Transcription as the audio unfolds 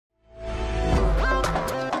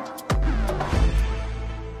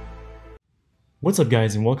What's up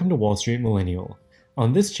guys, and welcome to Wall Street Millennial.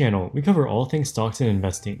 On this channel, we cover all things stocks and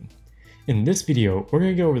investing. In this video, we're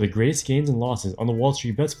going to go over the greatest gains and losses on the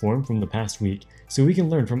Wallstreetbets forum from the past week so we can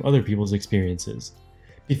learn from other people's experiences.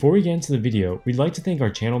 Before we get into the video, we'd like to thank our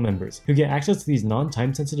channel members who get access to these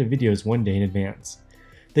non-time sensitive videos one day in advance.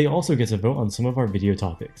 They also get to vote on some of our video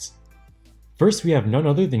topics. First, we have none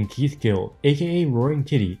other than Keith Gill, aka Roaring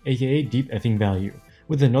Kitty, aka Deep Effing Value,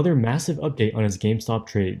 with another massive update on his GameStop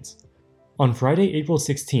trades. On Friday, April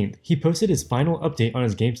 16th, he posted his final update on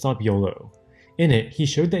his GameStop YOLO. In it, he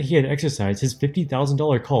showed that he had exercised his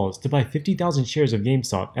 $50,000 calls to buy 50,000 shares of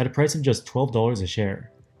GameStop at a price of just $12 a share.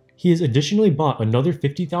 He has additionally bought another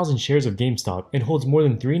 50,000 shares of GameStop and holds more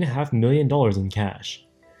than $3.5 million in cash.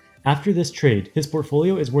 After this trade, his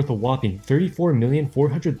portfolio is worth a whopping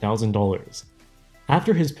 $34,400,000.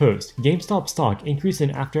 After his post, GameStop stock increased in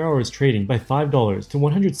after-hours trading by $5 to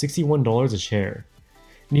 $161 a share.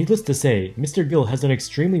 Needless to say, Mr. Gill has done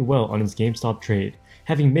extremely well on his GameStop trade,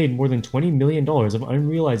 having made more than $20 million of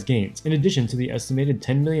unrealized gains in addition to the estimated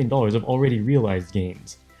 $10 million of already realized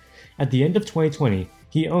gains. At the end of 2020,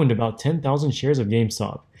 he owned about 10,000 shares of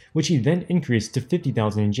GameStop, which he then increased to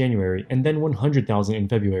 50,000 in January and then 100,000 in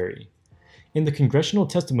February. In the congressional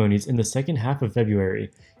testimonies in the second half of February,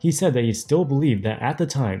 he said that he still believed that at the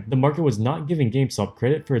time, the market was not giving GameStop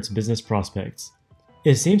credit for its business prospects.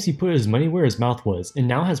 It seems he put his money where his mouth was and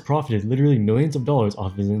now has profited literally millions of dollars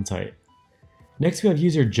off his insight. Next we have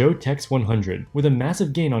user JoeTex100 with a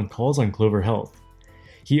massive gain on calls on Clover Health.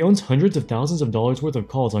 He owns hundreds of thousands of dollars worth of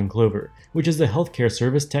calls on Clover, which is the healthcare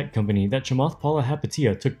service tech company that Chamath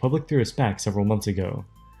Palihapitiya took public through a SPAC several months ago.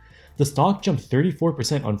 The stock jumped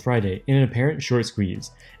 34% on Friday in an apparent short squeeze,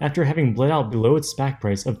 after having bled out below its SPAC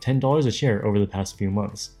price of $10 a share over the past few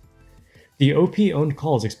months. The OP owned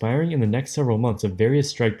calls expiring in the next several months of various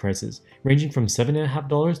strike prices, ranging from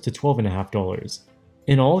 $7.50 to $12.50.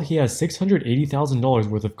 In all, he has $680,000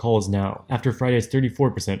 worth of calls now, after Friday's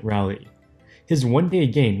 34% rally. His one-day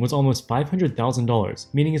gain was almost $500,000,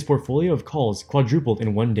 meaning his portfolio of calls quadrupled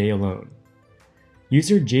in one day alone.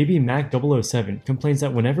 User JBMac007 complains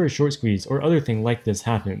that whenever a short squeeze or other thing like this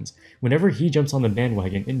happens, whenever he jumps on the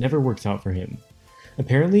bandwagon, it never works out for him.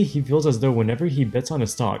 Apparently, he feels as though whenever he bets on a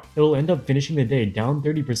stock, it'll end up finishing the day down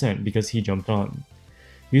 30% because he jumped on.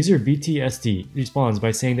 User BTSD responds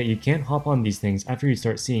by saying that you can't hop on these things after you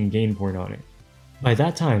start seeing gain porn on it. By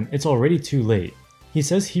that time, it's already too late. He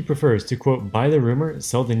says he prefers to quote, buy the rumor,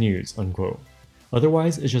 sell the news, unquote.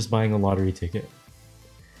 Otherwise, it's just buying a lottery ticket.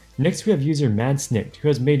 Next we have user MadSnicked, who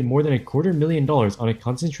has made more than $250,000 on a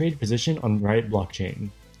concentrated position on Riot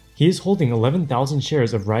blockchain. He is holding 11,000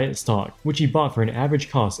 shares of Riot stock, which he bought for an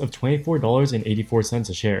average cost of $24.84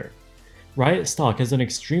 a share. Riot stock has done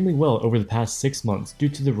extremely well over the past 6 months due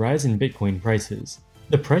to the rise in Bitcoin prices.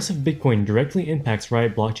 The price of Bitcoin directly impacts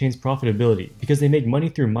Riot blockchain's profitability because they make money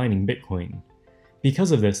through mining Bitcoin.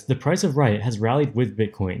 Because of this, the price of Riot has rallied with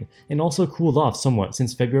Bitcoin, and also cooled off somewhat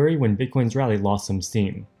since February when Bitcoin's rally lost some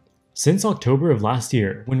steam. Since October of last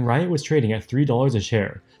year, when Riot was trading at $3 a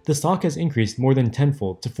share, the stock has increased more than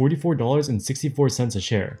tenfold to $44.64 a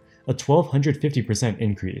share, a 1,250%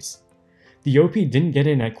 increase. The OP didn't get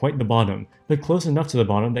in at quite the bottom, but close enough to the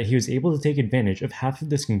bottom that he was able to take advantage of half of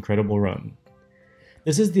this incredible run.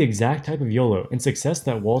 This is the exact type of YOLO and success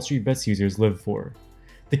that Wallstreetbets users live for.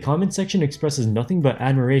 The comment section expresses nothing but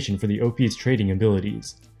admiration for the OP's trading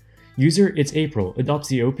abilities. User It's April adopts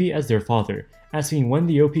the OP as their father, asking when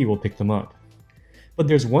the OP will pick them up. But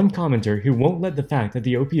there's one commenter who won't let the fact that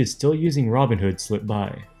the OP is still using Robinhood slip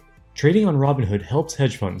by. Trading on Robinhood helps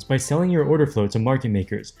hedge funds by selling your order flow to market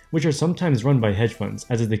makers, which are sometimes run by hedge funds,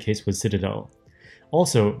 as is the case with Citadel.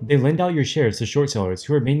 Also, they lend out your shares to short sellers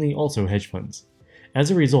who are mainly also hedge funds. As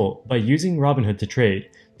a result, by using Robinhood to trade,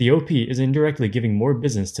 the OP is indirectly giving more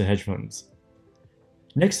business to hedge funds.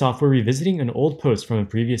 Next off, we're revisiting an old post from a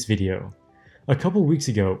previous video. A couple weeks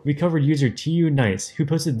ago, we covered user TU Nice, who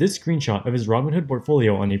posted this screenshot of his Robinhood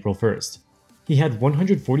portfolio on April 1st. He had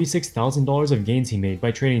 $146,000 of gains he made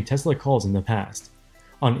by trading Tesla calls in the past.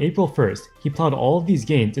 On April 1st, he plowed all of these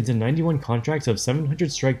gains into 91 contracts of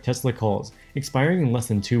 700 strike Tesla calls, expiring in less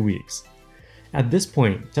than 2 weeks. At this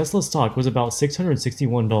point, Tesla stock was about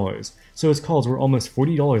 $661, so his calls were almost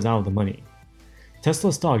 $40 out of the money.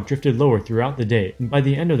 Tesla stock drifted lower throughout the day, and by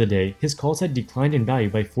the end of the day, his calls had declined in value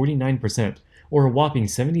by 49%, or a whopping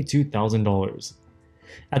 $72,000.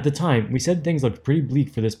 At the time, we said things looked pretty bleak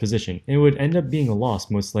for this position, and it would end up being a loss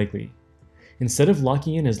most likely. Instead of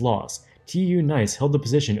locking in his loss, TU Nice held the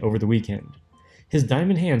position over the weekend. His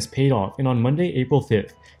diamond hands paid off, and on Monday, April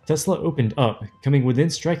 5th, Tesla opened up, coming within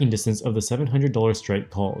striking distance of the $700 strike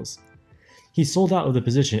calls. He sold out of the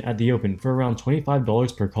position at the open for around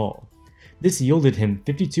 $25 per call. This yielded him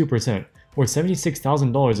 52%, or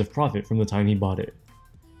 $76,000 of profit from the time he bought it.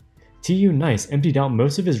 TU Nice emptied out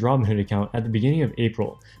most of his Robinhood account at the beginning of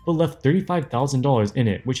April, but left $35,000 in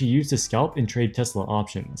it, which he used to scalp and trade Tesla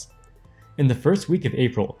options. In the first week of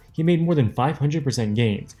April, he made more than 500%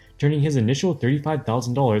 gains, turning his initial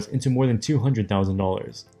 $35,000 into more than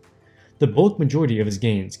 $200,000. The bulk majority of his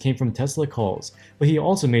gains came from Tesla calls, but he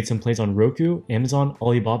also made some plays on Roku, Amazon,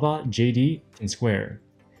 Alibaba, JD, and Square.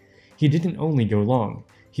 He didn't only go long,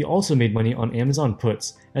 he also made money on Amazon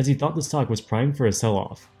puts as he thought the stock was primed for a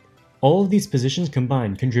sell-off. All of these positions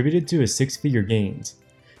combined contributed to his six-figure gains.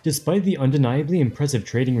 Despite the undeniably impressive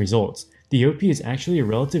trading results, the OP is actually a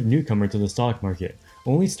relative newcomer to the stock market,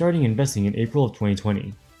 only starting investing in April of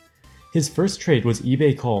 2020. His first trade was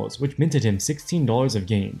eBay calls, which minted him $16 of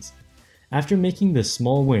gains. After making this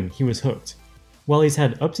small win, he was hooked. While he's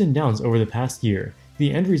had ups and downs over the past year,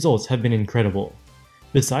 the end results have been incredible.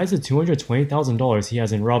 Besides the $220,000 he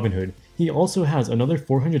has in Robinhood, he also has another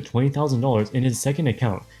 $420,000 in his second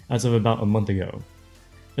account as of about a month ago.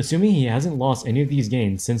 Assuming he hasn't lost any of these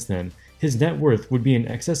gains since then, his net worth would be in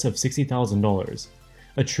excess of $60,000,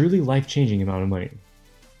 a truly life-changing amount of money.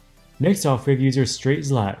 Next off, we have user Straight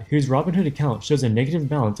Zlat, whose Robinhood account shows a negative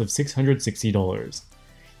balance of $660.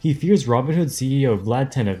 He fears Robinhood CEO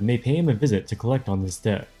Vlad Tenev may pay him a visit to collect on this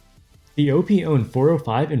debt. The OP owned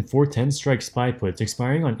 405 and 410 strike SPY puts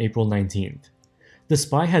expiring on April 19th. The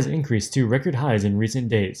SPY has increased to record highs in recent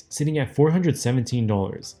days, sitting at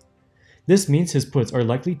 $417. This means his puts are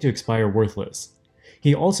likely to expire worthless.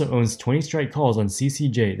 He also owns 20 strike calls on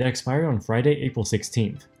CCJ that expire on Friday, April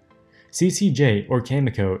 16th. CCJ, or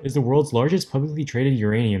Cameco, is the world's largest publicly traded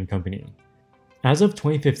uranium company. As of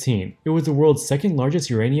 2015, it was the world's second largest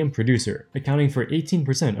uranium producer, accounting for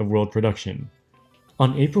 18% of world production.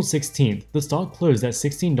 On April 16th, the stock closed at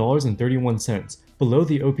 $16.31, below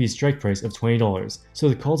the OP's strike price of $20, so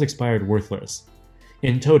the calls expired worthless.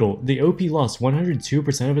 In total, the OP lost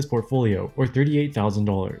 102% of his portfolio, or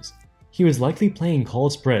 $38,000. He was likely playing call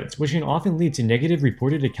spreads, which can often lead to negative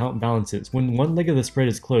reported account balances when one leg of the spread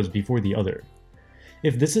is closed before the other.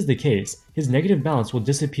 If this is the case, his negative balance will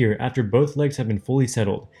disappear after both legs have been fully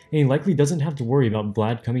settled, and he likely doesn't have to worry about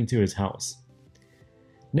Vlad coming to his house.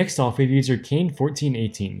 Next off, we have user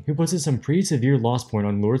Kane1418, who posted some pretty severe loss point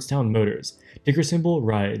on Lordstown Motors, ticker symbol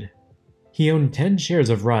RIDE. He owned 10 shares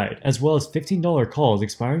of RIDE, as well as $15 calls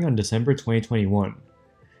expiring on December 2021.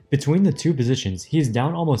 Between the two positions, he is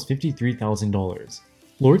down almost $53,000.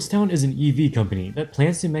 Lordstown is an EV company that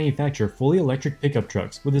plans to manufacture fully electric pickup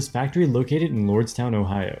trucks with its factory located in Lordstown,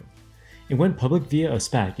 Ohio. It went public via a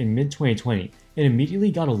SPAC in mid-2020 and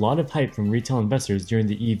immediately got a lot of hype from retail investors during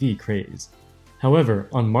the EV craze. However,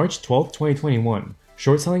 on March 12, 2021,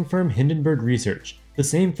 short-selling firm Hindenburg Research, the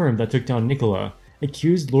same firm that took down Nikola,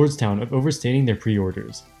 accused Lordstown of overstating their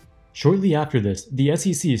pre-orders. Shortly after this, the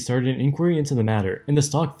SEC started an inquiry into the matter and the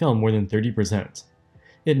stock fell more than 30%.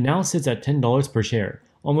 It now sits at $10 per share,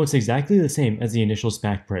 almost exactly the same as the initial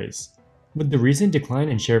SPAC price. With the recent decline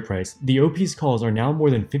in share price, the OP's calls are now more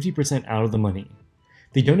than 50% out of the money.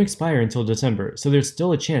 They don't expire until December, so there's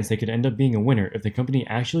still a chance they could end up being a winner if the company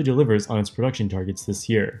actually delivers on its production targets this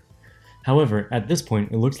year. However, at this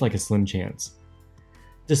point, it looks like a slim chance.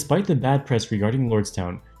 Despite the bad press regarding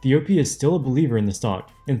Lordstown, the OP is still a believer in the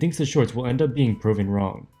stock and thinks the shorts will end up being proven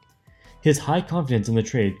wrong. His high confidence in the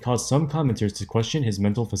trade caused some commenters to question his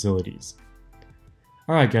mental facilities.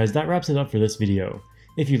 Alright guys, that wraps it up for this video.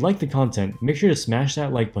 If you like the content, make sure to smash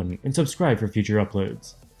that like button and subscribe for future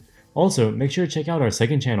uploads. Also, make sure to check out our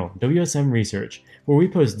second channel, WSM Research, where we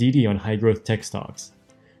post DD on high-growth tech stocks.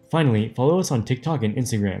 Finally, follow us on TikTok and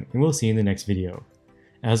Instagram, and we'll see you in the next video.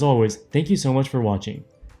 As always, thank you so much for watching.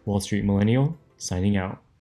 Wall Street Millennial, signing out.